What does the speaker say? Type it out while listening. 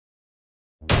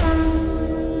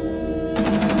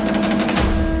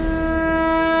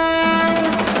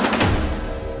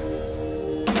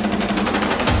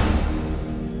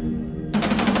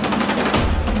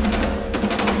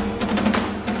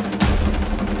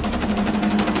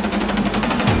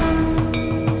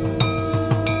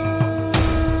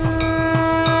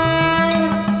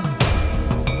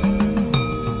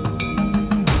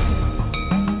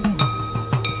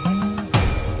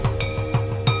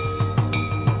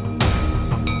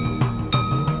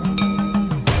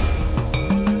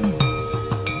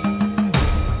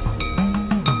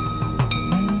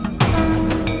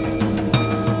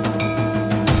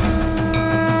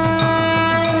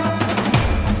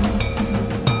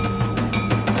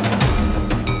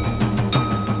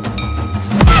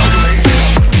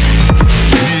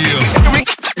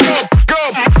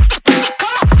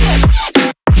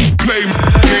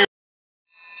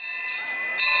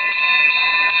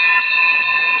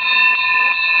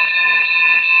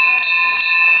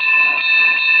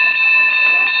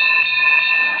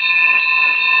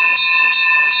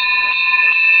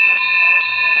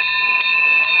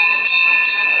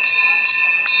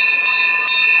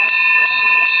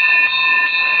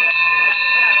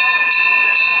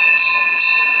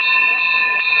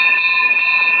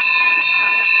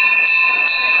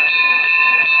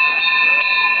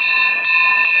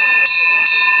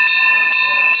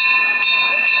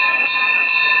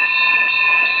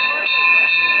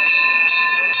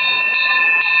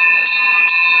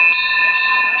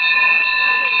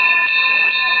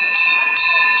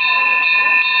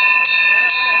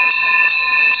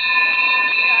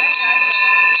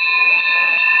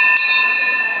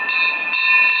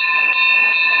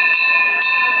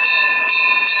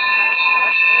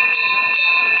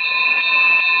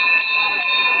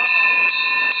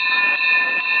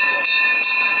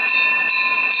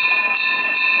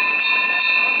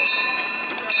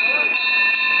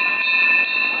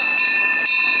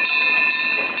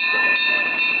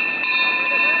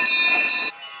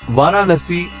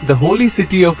Varanasi, the holy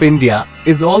city of India,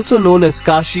 is also known as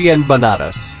Kashi and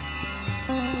Banaras.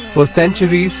 For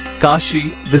centuries, Kashi,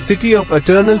 the city of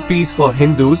eternal peace for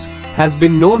Hindus, has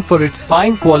been known for its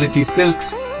fine quality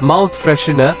silks, mouth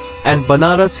freshener, and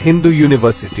Banaras Hindu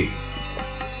University.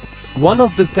 One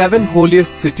of the 7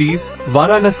 holiest cities,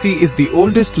 Varanasi is the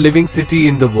oldest living city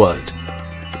in the world.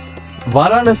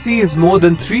 Varanasi is more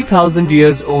than 3000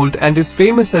 years old and is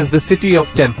famous as the city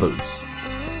of temples.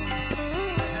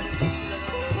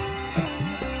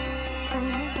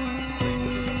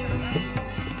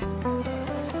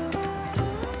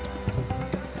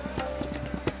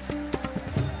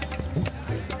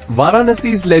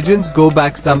 Varanasi's legends go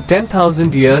back some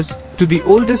 10,000 years, to the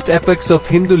oldest epics of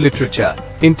Hindu literature,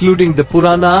 including the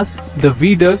Puranas, the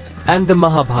Vedas, and the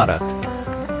Mahabharata.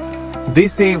 They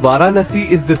say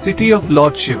Varanasi is the city of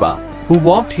Lord Shiva, who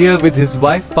walked here with his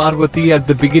wife Parvati at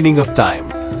the beginning of time.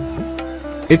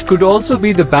 It could also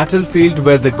be the battlefield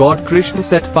where the god Krishna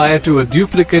set fire to a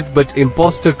duplicate but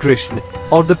impostor Krishna,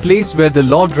 or the place where the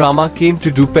Lord Rama came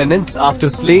to do penance after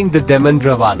slaying the demon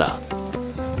Ravana.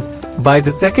 By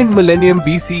the 2nd millennium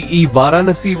BCE,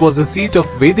 Varanasi was a seat of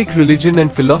Vedic religion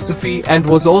and philosophy and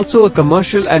was also a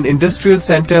commercial and industrial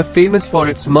center famous for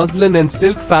its muslin and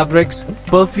silk fabrics,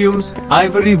 perfumes,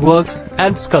 ivory works,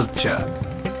 and sculpture.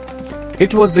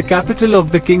 It was the capital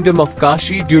of the kingdom of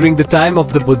Kashi during the time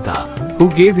of the Buddha,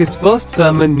 who gave his first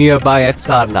sermon nearby at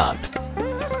Sarnath.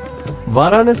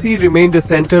 Varanasi remained a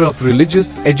center of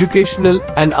religious, educational,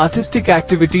 and artistic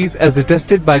activities as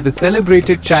attested by the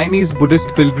celebrated Chinese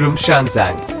Buddhist pilgrim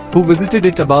Xuanzang, who visited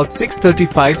it about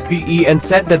 635 CE and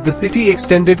said that the city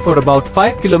extended for about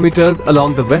 5 kilometers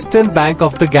along the western bank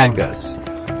of the Ganges.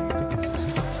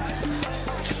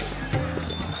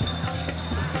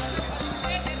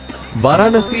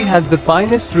 Varanasi has the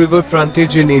finest river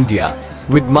frontage in India,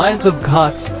 with miles of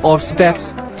ghats, or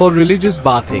steps, for religious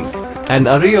bathing. An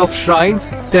array of shrines,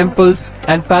 temples,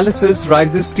 and palaces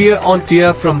rises tier on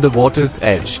tier from the water's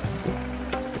edge.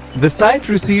 The site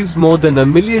receives more than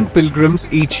 1 million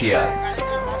pilgrims each year.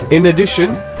 In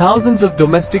addition, thousands of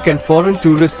domestic and foreign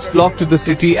tourists flock to the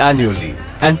city annually,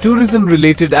 and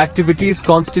tourism-related activities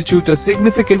constitute a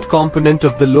significant component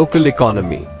of the local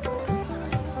economy.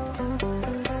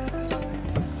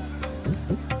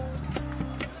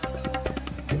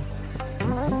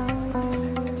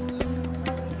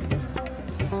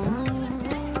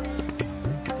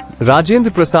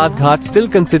 Rajendra Prasad Ghat, still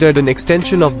considered an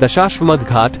extension of Dashashvamedh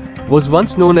Ghat, was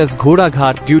once known as Ghoda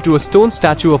Ghat due to a stone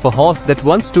statue of a horse that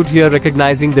once stood here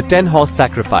recognizing the 10-horse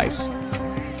sacrifice.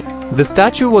 The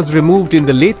statue was removed in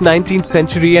the late 19th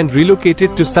century and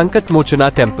relocated to Sankat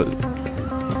Mochana temple.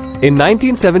 In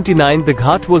 1979, the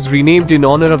Ghat was renamed in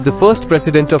honor of the first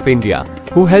President of India,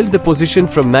 who held the position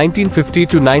from 1950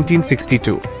 to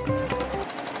 1962.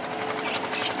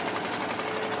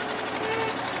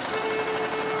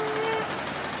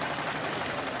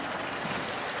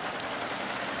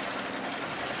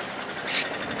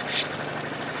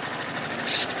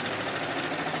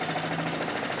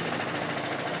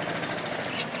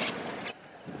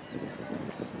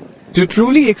 To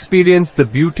truly experience the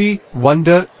beauty,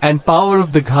 wonder, and power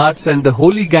of the Ghats and the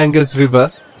holy Ganges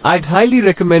river, I'd highly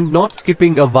recommend not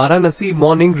skipping a Varanasi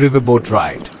morning riverboat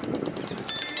ride.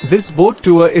 This boat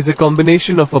tour is a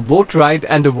combination of a boat ride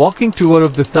and a walking tour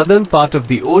of the southern part of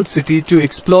the old city to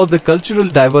explore the cultural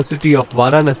diversity of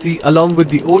Varanasi along with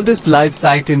the oldest live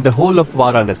site in the whole of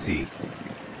Varanasi.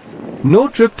 No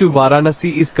trip to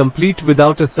Varanasi is complete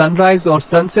without a sunrise or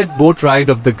sunset boat ride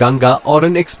of the Ganga or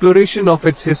an exploration of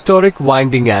its historic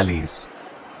winding alleys.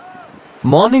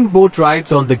 Morning boat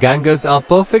rides on the Ganges are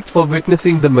perfect for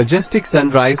witnessing the majestic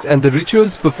sunrise and the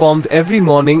rituals performed every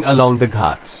morning along the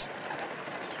Ghats.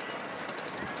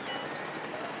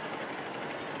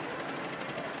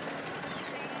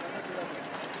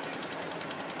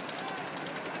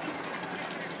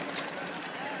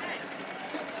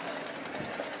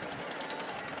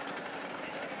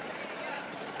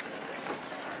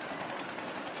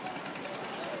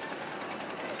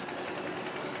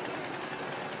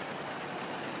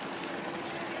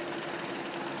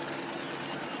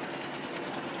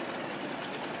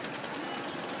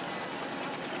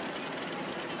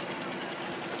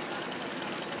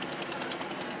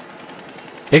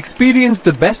 Experience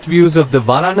the best views of the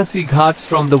Varanasi Ghats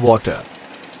from the water.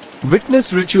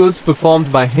 Witness rituals performed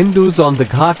by Hindus on the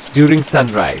Ghats during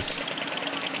sunrise.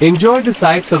 Enjoy the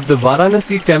sights of the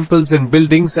Varanasi temples and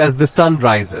buildings as the sun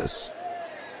rises.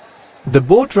 The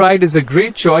boat ride is a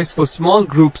great choice for small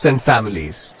groups and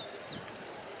families.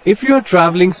 If you are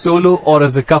traveling solo or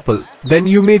as a couple, then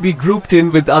you may be grouped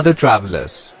in with other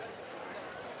travelers.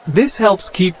 This helps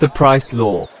keep the price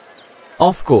low.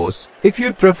 Of course, if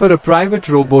you'd prefer a private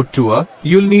rowboat tour,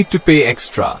 you'll need to pay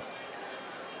extra.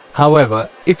 However,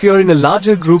 if you're in a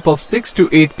larger group of 6 to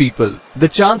 8 people, the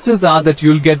chances are that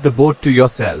you'll get the boat to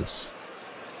yourselves.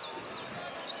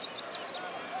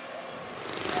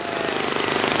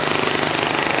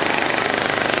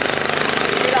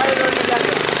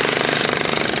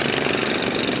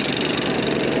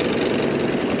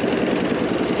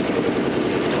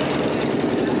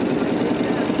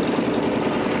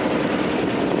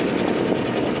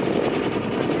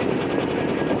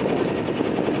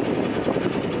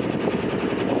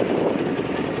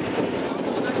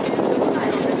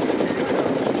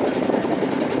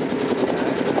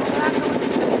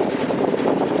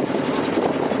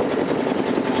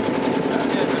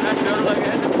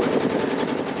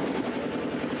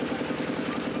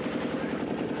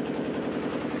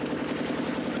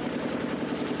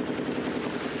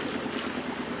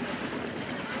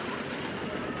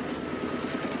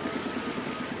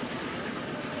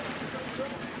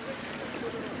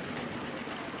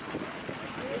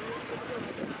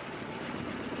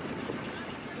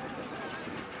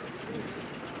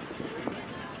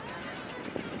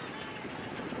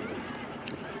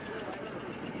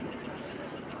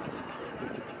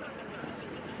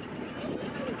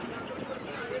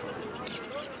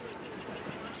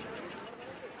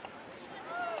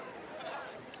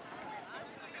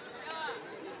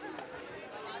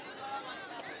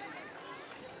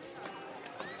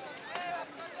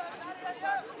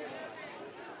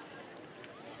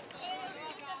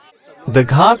 The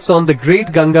ghats on the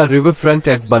Great Ganga riverfront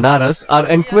at Banaras are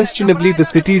unquestionably the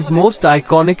city's most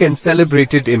iconic and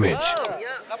celebrated image.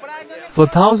 For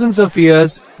thousands of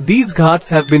years, these ghats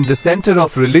have been the center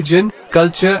of religion,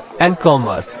 culture, and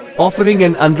commerce, offering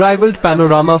an unrivaled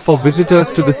panorama for visitors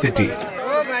to the city.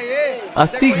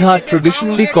 Assi Ghat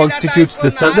traditionally constitutes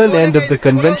the southern end of the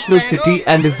conventional city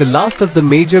and is the last of the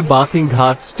major bathing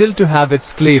ghats still to have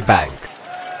its clay bank.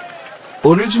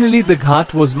 Originally the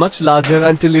ghat was much larger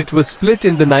until it was split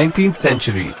in the 19th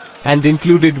century, and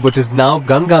included what is now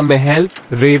Ganga Mahal,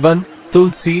 Revan,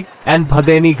 Tulsi, and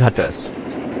Bhadeni Ghatas.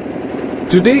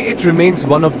 Today it remains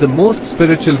one of the most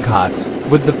spiritual ghats,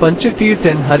 with the Panchatirth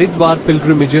and Haridwar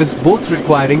pilgrimages both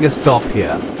requiring a stop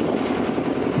here.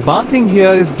 Bathing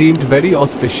here is deemed very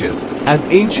auspicious, as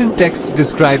ancient texts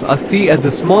describe Assi as a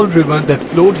small river that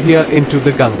flowed here into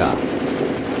the Ganga.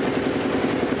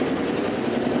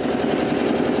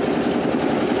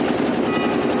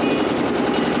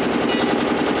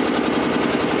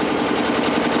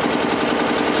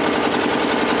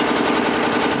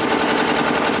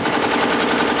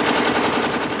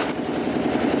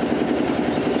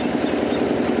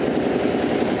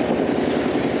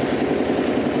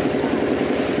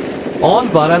 All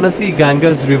Varanasi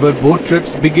Ganges river boat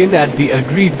trips begin at the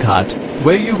agreed ghat,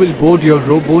 where you will board your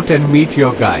rowboat and meet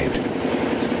your guide.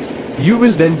 You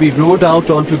will then be rowed out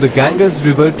onto the Ganges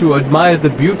river to admire the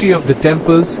beauty of the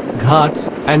temples, ghats,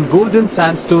 and golden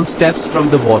sandstone steps from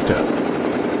the water.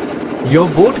 Your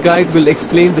boat guide will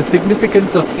explain the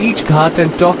significance of each ghat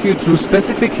and talk you through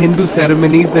specific Hindu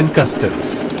ceremonies and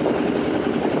customs.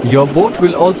 Your boat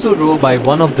will also row by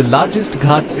one of the largest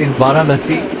ghats in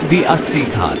Varanasi, the Assi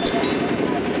Ghat.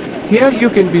 Here you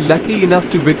can be lucky enough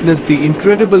to witness the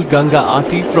incredible Ganga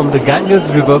Aarti from the Ganges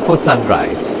river for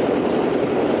sunrise.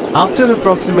 After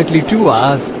approximately 2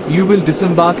 hours, you will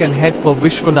disembark and head for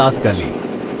Vishwanath Gully.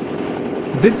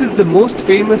 This is the most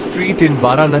famous street in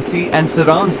Varanasi and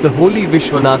surrounds the holy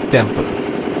Vishwanath temple.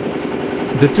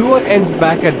 The tour ends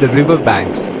back at the river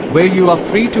banks, where you are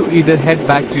free to either head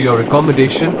back to your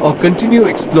accommodation or continue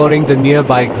exploring the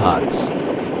nearby ghats.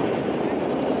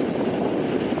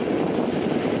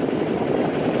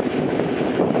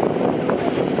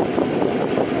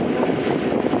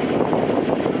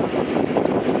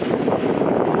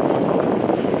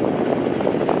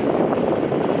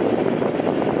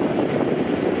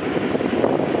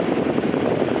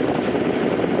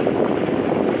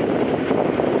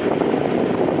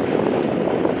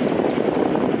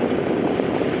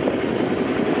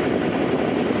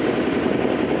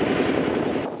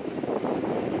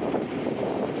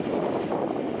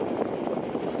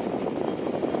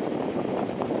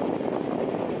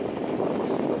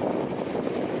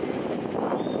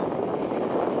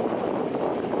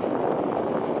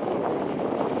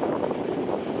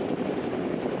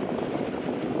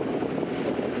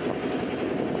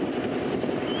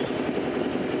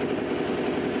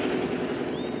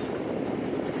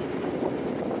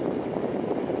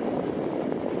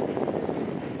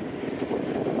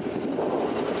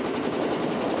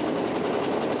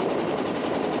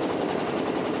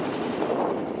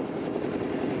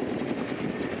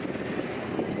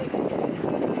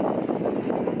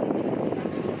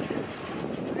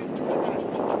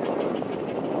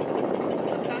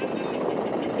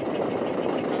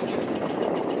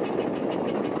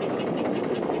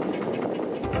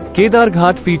 Kedar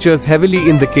Ghat features heavily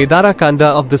in the Kedara Kanda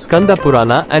of the Skanda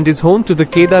Purana and is home to the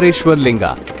Kedareshwar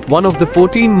Linga, one of the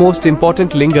 14 most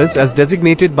important lingas as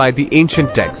designated by the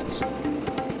ancient texts.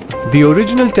 The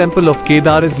original temple of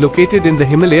Kedar is located in the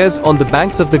Himalayas on the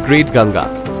banks of the great Ganga.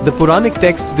 The Puranic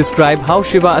texts describe how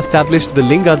Shiva established the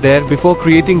linga there before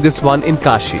creating this one in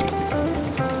Kashi.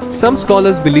 Some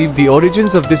scholars believe the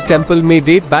origins of this temple may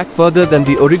date back further than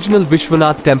the original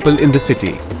Vishwanath temple in the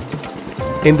city.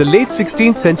 In the late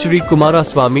 16th century,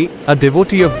 Kumaraswamy, a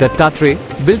devotee of Dattatreya,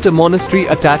 built a monastery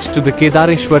attached to the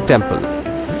Kedareshwar temple.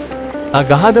 A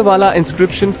Gahadawala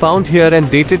inscription found here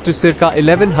and dated to circa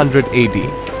 1100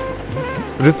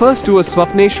 AD refers to a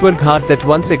Swapneshwar Ghat that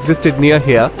once existed near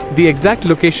here. The exact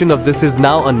location of this is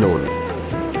now unknown.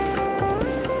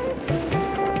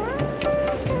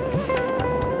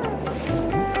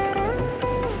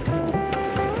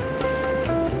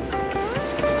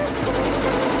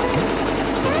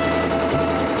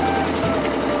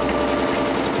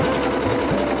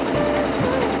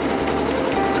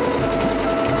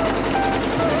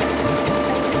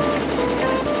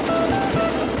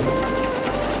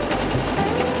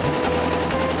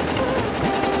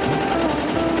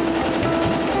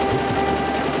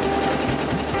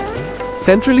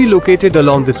 Centrally located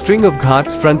along the string of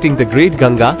ghats fronting the Great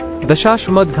Ganga, the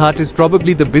Shashwamedh Ghat is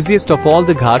probably the busiest of all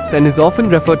the ghats and is often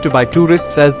referred to by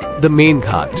tourists as the main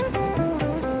ghat.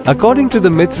 According to the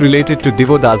myth related to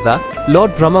Divodasa,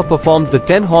 Lord Brahma performed the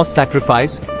 10-horse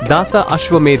sacrifice, Dasa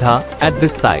Ashwamedha, at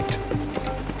this site.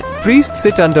 Priests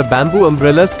sit under bamboo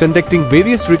umbrellas conducting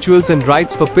various rituals and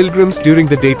rites for pilgrims during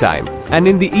the daytime, and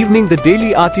in the evening the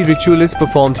daily Aarti ritual is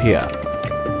performed here.